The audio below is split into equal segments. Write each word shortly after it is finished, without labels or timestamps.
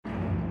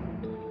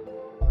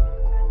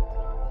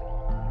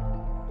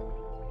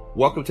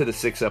Welcome to the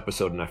 6th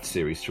episode in our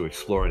series to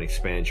explore and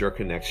expand your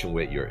connection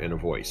with your inner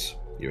voice,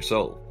 your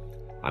soul.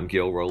 I'm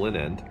Gil Rowland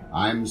and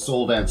I'm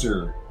Soul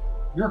Dancer,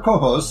 your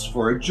co-host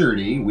for a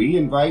journey we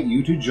invite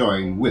you to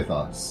join with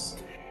us.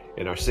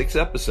 In our 6th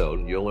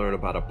episode, you'll learn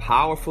about a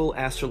powerful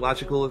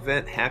astrological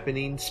event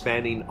happening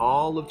spanning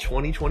all of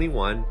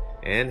 2021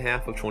 and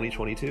half of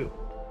 2022.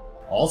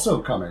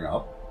 Also coming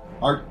up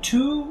are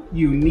 2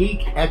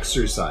 unique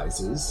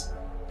exercises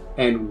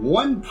and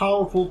 1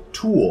 powerful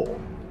tool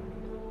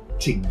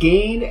to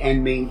gain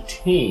and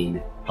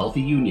maintain healthy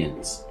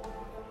unions.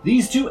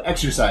 These 2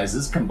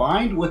 exercises,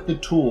 combined with the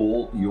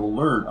tool you'll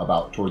learn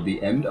about toward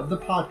the end of the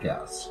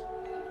podcast,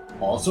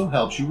 also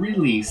helps you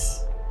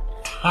release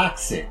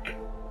toxic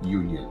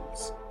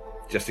unions.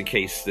 Just in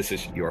case this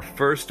is your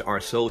first Our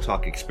Soul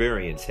Talk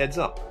experience, heads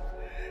up.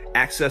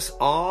 Access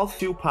all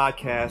 2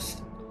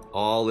 podcasts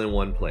all in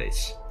one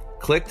place.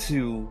 Click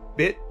to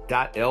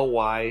bit.ly/OST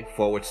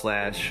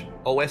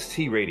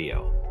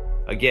radio.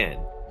 Again,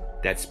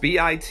 that's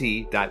bit.ly/OST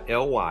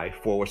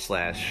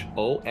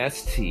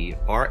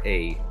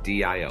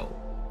RADIO.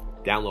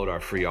 Download our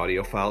free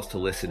audio files to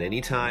listen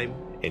anytime,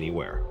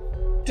 anywhere.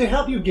 To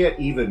help you get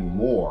even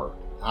more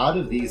out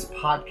of these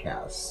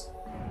podcasts,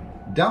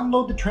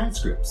 download the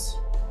transcripts.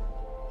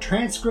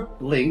 Transcript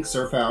links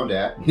are found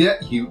at,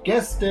 you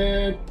guessed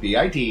it,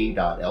 bit.ly/OST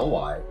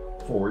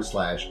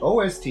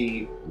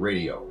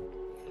radio.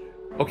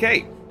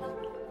 Okay,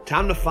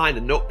 time to find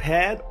a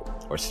notepad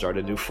or start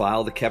a new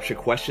file to capture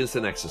questions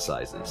and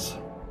exercises.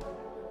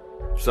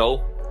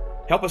 So,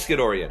 help us get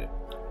oriented.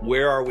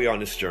 Where are we on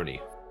this journey?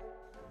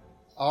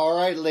 All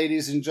right,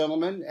 ladies and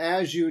gentlemen,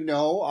 as you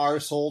know, Our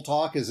Soul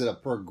Talk is a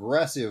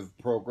progressive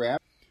program.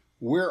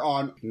 We're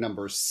on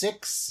number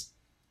 6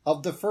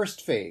 of the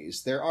first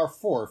phase. There are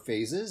 4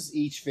 phases.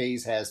 Each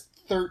phase has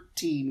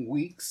 13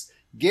 weeks.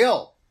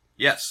 Gil.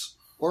 Yes.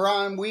 We're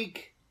on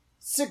week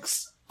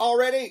 6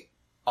 already.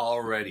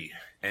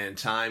 And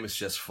time is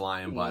just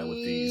flying by with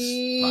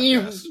these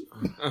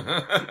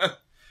podcasts.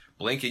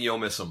 Blink and you'll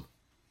miss them.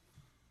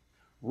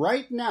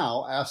 Right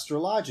now,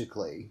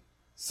 astrologically,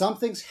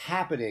 something's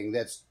happening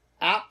that's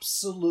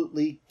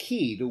absolutely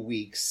key to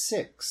week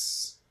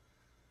 6.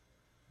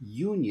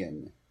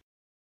 Union.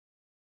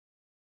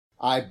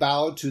 I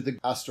bow to the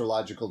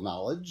astrological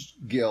knowledge.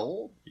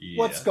 Gil,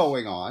 What's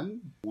going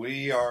on?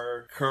 We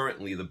are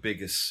currently, the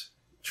biggest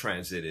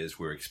transit is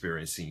we're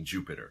experiencing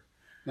Jupiter.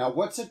 Now,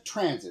 what's a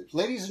transit?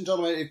 Ladies and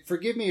gentlemen,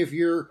 forgive me if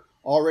you're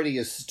already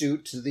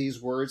astute to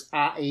these words.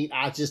 I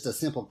just a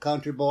simple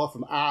country boy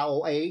from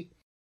Iowa.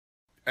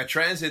 A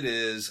transit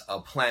is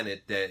a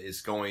planet that is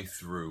going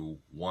through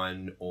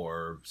one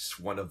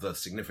of the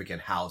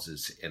significant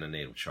houses in a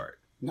natal chart.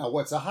 Now,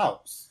 what's a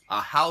house?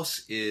 A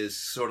house is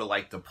sort of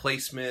like the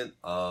placement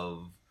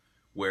of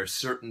where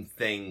certain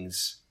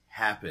things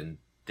happen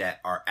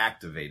that are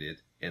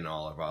activated in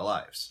all of our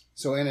lives.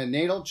 So in a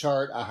natal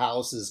chart, a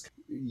house is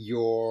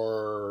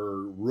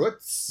your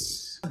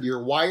roots,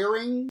 your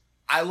wiring?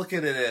 I look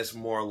at it as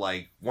more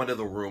like one of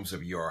the rooms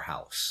of your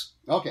house.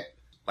 Okay.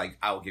 Like,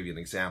 I'll give you an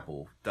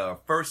example. The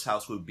first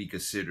house would be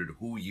considered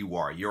who you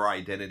are, your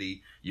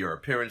identity, your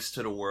appearance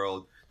to the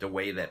world, the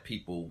way that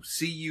people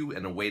see you,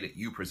 and the way that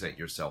you present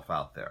yourself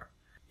out there.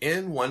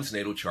 In one's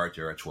natal chart,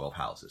 there are 12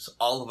 houses.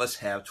 All of us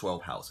have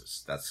 12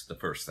 houses. That's the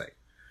first thing.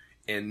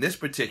 In this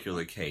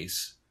particular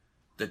case,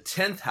 the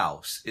 10th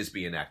house is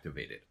being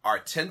activated. Our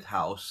 10th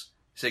house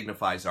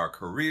signifies our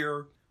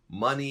career,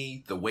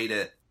 money, the way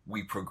that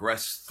we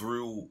progress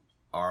through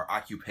our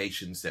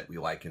occupations that we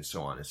like, and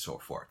so on and so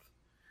forth.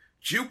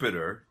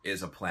 Jupiter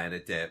is a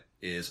planet that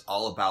is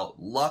all about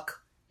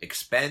luck,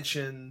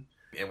 expansion,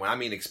 and when I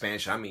mean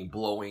expansion, I mean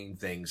blowing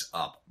things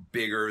up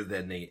bigger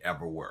than they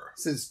ever were.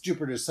 Since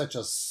Jupiter is such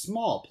a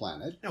small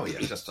planet. Oh yeah,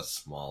 just a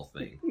small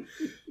thing.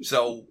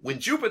 So when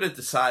Jupiter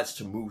decides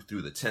to move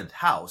through the 10th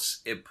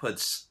house, it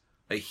puts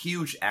a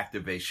huge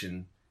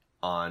activation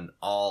on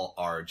all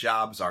our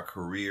jobs, our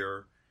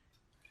career.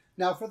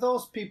 Now, for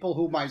those people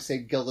who might say,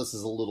 Gil, this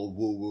is a little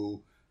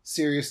woo-woo,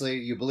 seriously,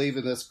 you believe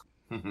in this?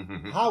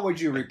 How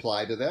would you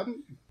reply to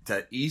them?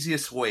 The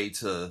easiest way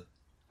to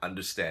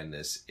understand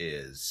this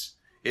is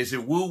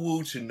it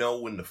woo-woo to know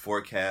when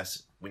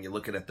you're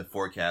looking at the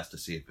forecast to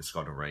see if it's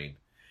going to rain?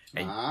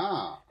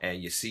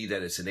 And you see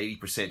that it's an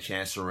 80%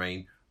 chance to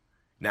rain.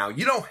 Now,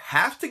 you don't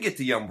have to get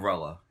the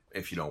umbrella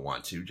if you don't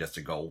want to, just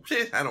to go,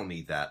 I don't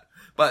need that.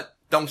 But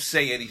don't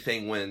say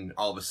anything when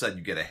all of a sudden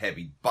you get a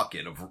heavy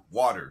bucket of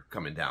water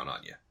coming down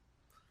on you.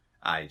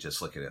 I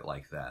just look at it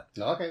like that.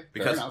 Okay,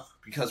 fair enough.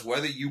 Because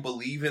whether you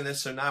believe in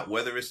this or not,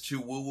 whether it's too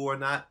woo-woo or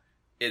not,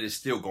 it is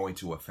still going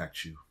to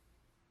affect you.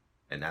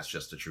 And that's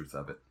just the truth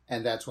of it.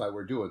 And that's why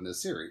we're doing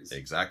this series.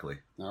 Exactly.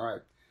 All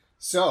right.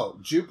 So,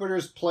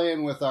 Jupiter's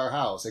playing with our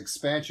house.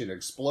 Expansion,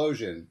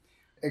 explosion.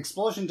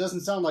 Explosion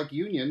doesn't sound like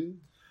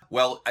union.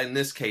 Well, in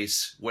this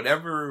case,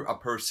 whatever a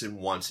person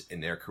wants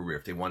in their career,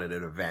 if they wanted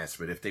an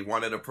advancement, if they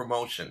wanted a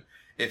promotion,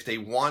 if they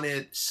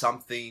wanted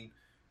something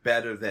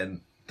better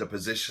than the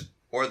position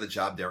or the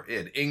job they're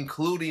in,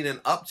 including and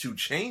up to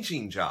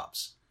changing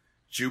jobs.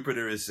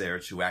 Jupiter is there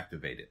to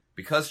activate it.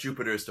 Because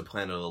Jupiter is the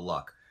planet of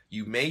luck,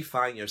 you may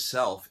find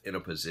yourself in a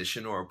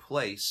position or a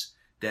place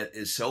that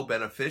is so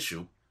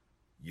beneficial,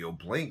 you'll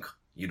blink.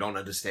 You don't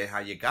understand how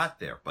you got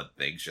there, but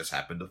things just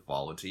happen to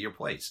fall into your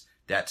place.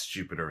 That's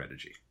Jupiter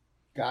energy.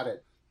 Got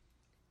it.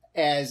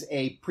 As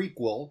a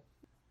prequel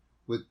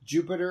with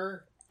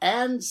Jupiter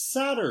and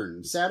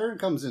Saturn. Saturn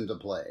comes into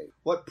play.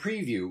 What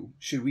preview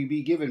should we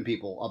be giving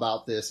people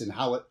about this and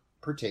how it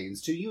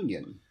pertains to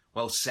union?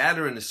 Well,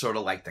 Saturn is sort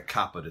of like the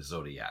cop of the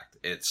zodiac.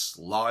 It's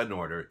law and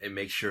order, and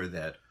make sure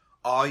that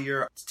all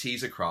your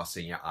T's are crossed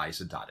and your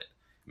I's are dotted.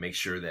 Make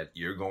sure that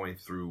you're going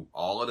through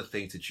all of the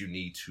things that you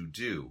need to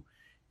do.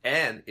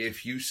 And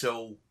if you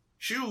so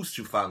choose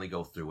to finally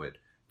go through it,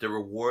 the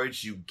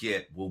rewards you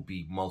get will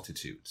be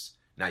multitudes.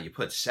 Now, you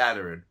put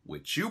Saturn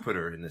with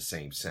Jupiter in the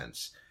same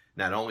sense.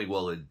 Not only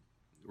will the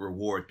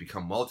reward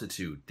become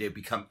multitude, they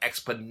become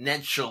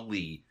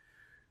exponentially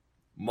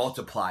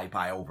multiplied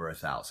by over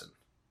 1,000.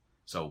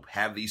 So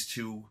have these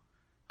two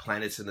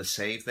planets in the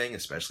same thing,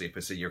 especially if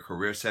it's in your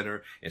career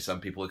center. And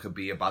some people, it could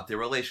be about their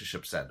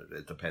relationship center.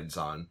 It depends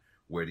on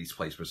where these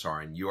placements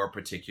are in your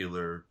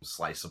particular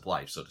slice of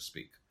life, so to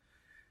speak.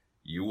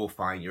 You will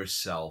find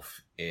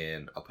yourself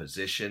in a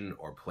position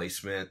or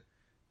placement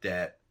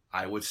that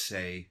I would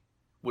say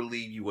will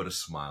leave you with a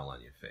smile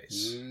on your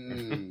face.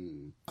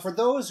 For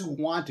those who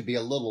want to be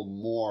a little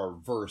more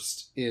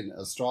versed in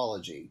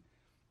astrology,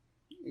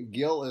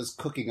 Gil is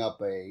cooking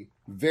up a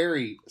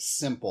very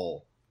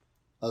simple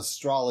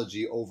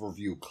astrology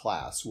overview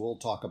class. We'll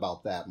talk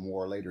about that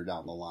more later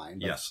down the line.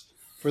 But yes.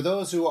 For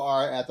those who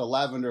are at the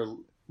Lavender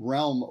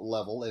Realm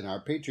level in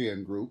our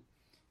Patreon group,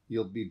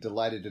 you'll be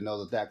delighted to know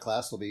that that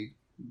class will be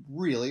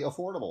really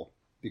affordable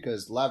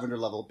because Lavender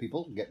level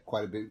people get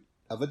quite a bit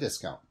of a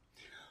discount.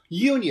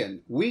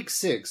 Union, week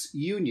 6,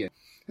 Union.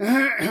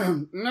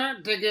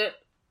 Not to get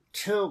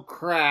too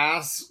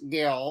crass,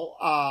 Gil,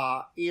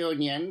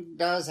 Union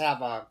does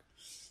have a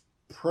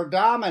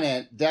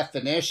predominant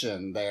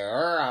definition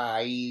there.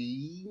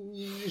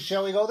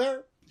 Shall we go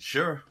there?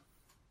 Sure.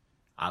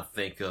 I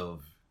think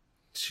of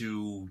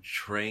two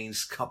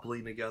trains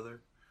coupling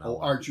together. Oh,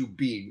 aren't you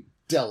being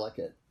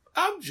delicate?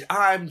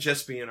 I'm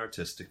just being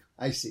artistic.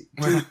 I see.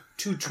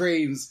 Two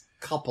trains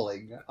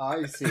coupling.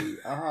 I see.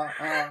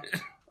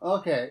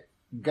 Okay.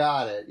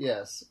 Got it.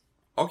 Yes.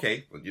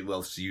 Okay. Well,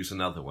 let's use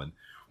another one.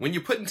 When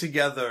you're putting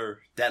together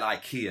that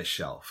IKEA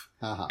shelf,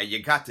 and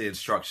you got the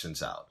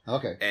instructions out,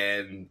 okay,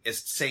 and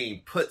it's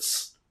saying put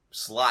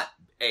slot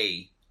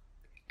A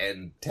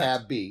and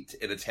tab B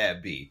in a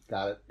tab B.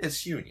 Got it.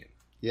 It's union.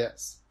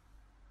 Yes.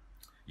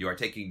 You are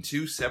taking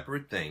two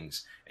separate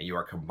things and you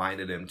are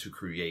combining them to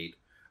create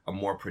a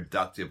more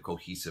productive,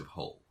 cohesive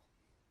whole.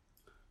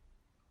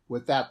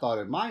 With that thought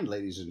in mind,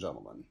 ladies and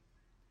gentlemen,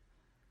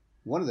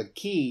 one of the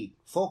key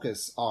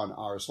focus on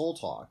our Soul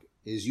Talk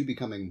is you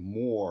becoming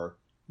more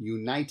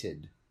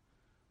united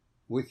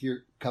with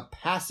your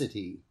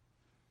capacity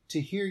to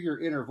hear your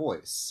inner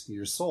voice,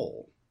 your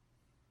soul,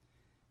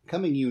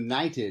 coming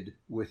united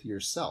with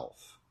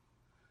yourself.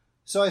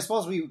 So I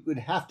suppose we would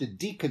have to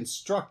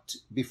deconstruct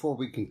before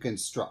we can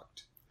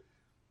construct.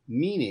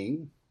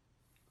 Meaning,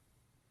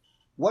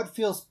 what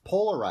feels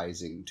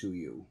polarizing to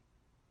you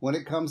when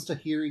it comes to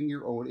hearing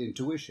your own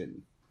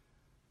intuition?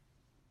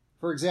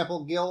 For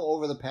example, Gil,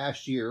 over the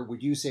past year,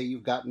 would you say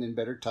you've gotten in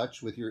better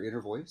touch with your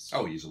inner voice?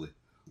 Oh, easily.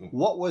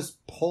 What was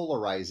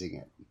polarizing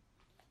it?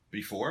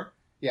 Before?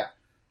 Yeah.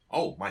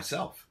 Oh,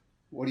 myself.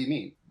 What do you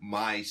mean?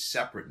 My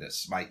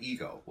separateness, my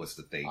ego was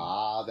the thing.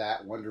 Ah,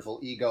 that wonderful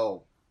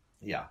ego.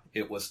 Yeah,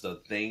 it was the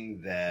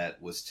thing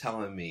that was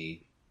telling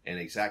me an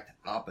exact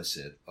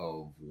opposite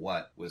of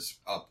what was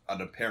an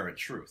apparent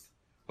truth.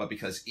 But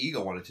because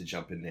ego wanted to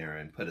jump in there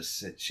and put a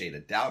shade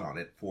of doubt on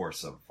it for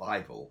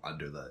survival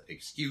under the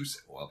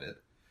excuse of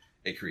it,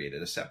 it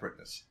created a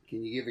separateness.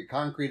 Can you give a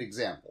concrete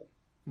example?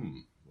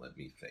 Let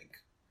me think.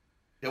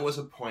 There was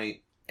a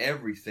point,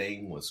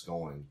 everything was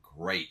going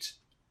great,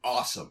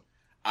 awesome.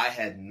 I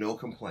had no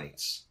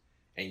complaints.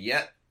 And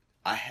yet,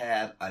 I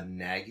had a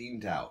nagging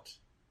doubt.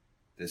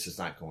 This is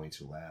not going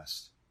to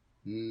last.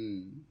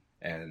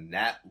 And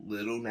that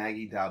little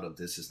nagging doubt of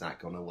this is not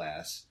going to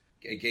last,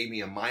 it gave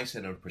me a mindset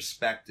and a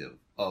perspective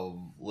of,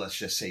 let's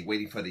just say,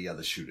 waiting for the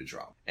other shoe to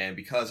drop. And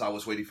because I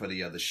was waiting for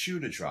the other shoe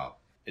to drop,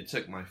 it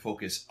took my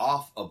focus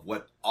off of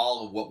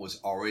all of what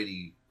was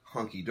already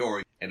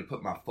hunky-dory and to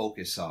put my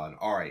focus on,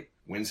 all right,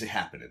 when's it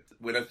happening?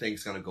 When are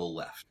things going to go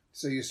left?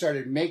 So you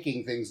started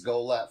making things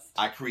go left.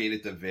 I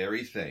created the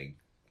very thing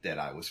that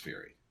I was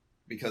fearing.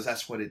 Because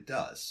that's what it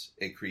does.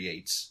 It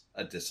creates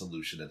a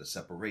dissolution and a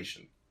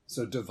separation.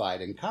 So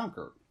divide and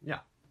conquer. Yeah,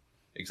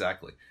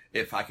 exactly.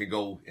 If I could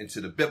go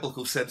into the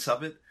biblical sense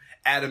of it,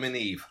 Adam and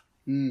Eve.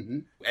 Mm-hmm.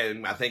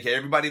 And I think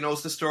everybody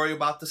knows the story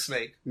about the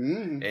snake.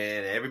 Mm-hmm.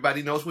 And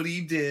everybody knows what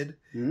Eve did.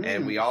 Mm-hmm.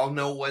 And we all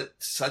know what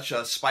such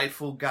a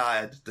spiteful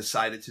God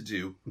decided to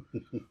do.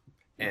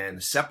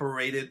 And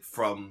separated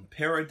from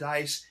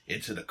paradise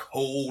into the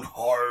cold,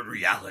 hard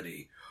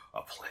reality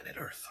of planet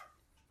Earth.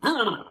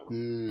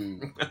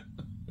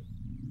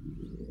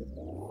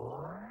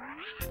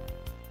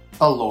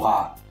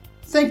 Aloha.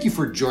 Thank you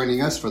for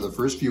joining us for the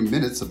first few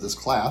minutes of this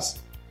class.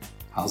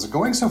 How's it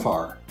going so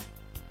far?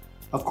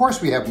 Of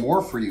course, we have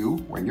more for you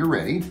when you're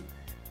ready.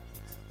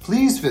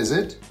 Please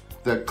visit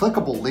the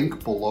clickable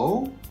link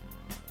below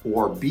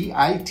or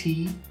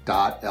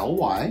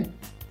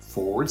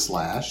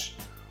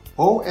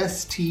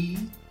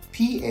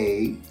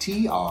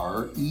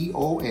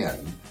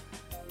bit.ly/OSTPATREON.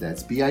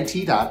 That's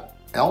bit.ly/OST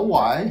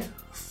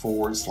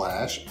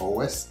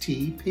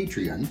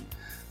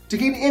to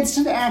gain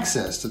instant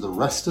access to the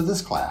rest of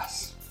this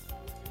class.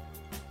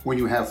 When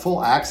you have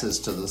full access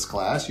to this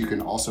class, you can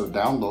also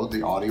download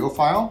the audio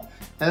file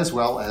as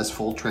well as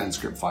full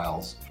transcript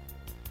files.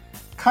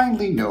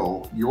 Kindly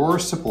know your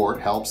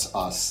support helps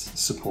us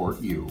support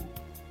you.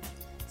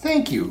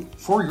 Thank you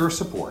for your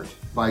support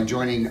by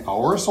joining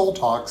our Soul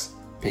Talks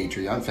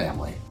Patreon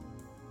family.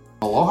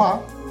 Aloha!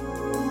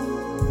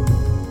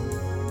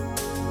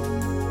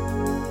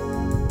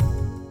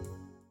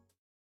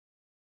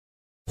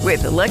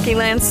 With the Lucky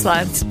Land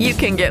Slots, you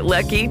can get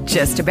lucky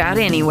just about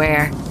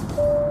anywhere.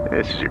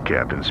 This is your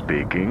captain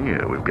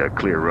speaking. We've got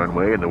clear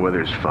runway and the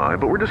weather's fine,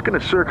 but we're just going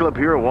to circle up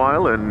here a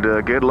while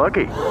and get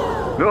lucky.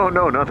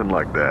 No, nothing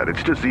like that.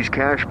 It's just these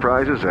cash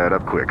prizes add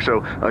up quick.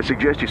 So I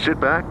suggest you sit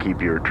back,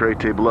 keep your tray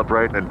table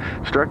upright, and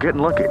start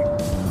getting lucky.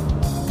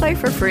 Play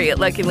for free at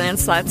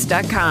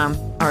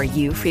LuckyLandSlots.com. Are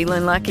you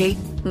feeling lucky?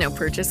 No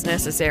purchase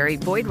necessary.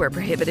 Void where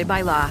prohibited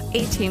by law.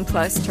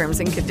 18+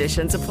 terms and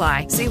conditions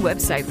apply. See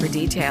website for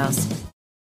details.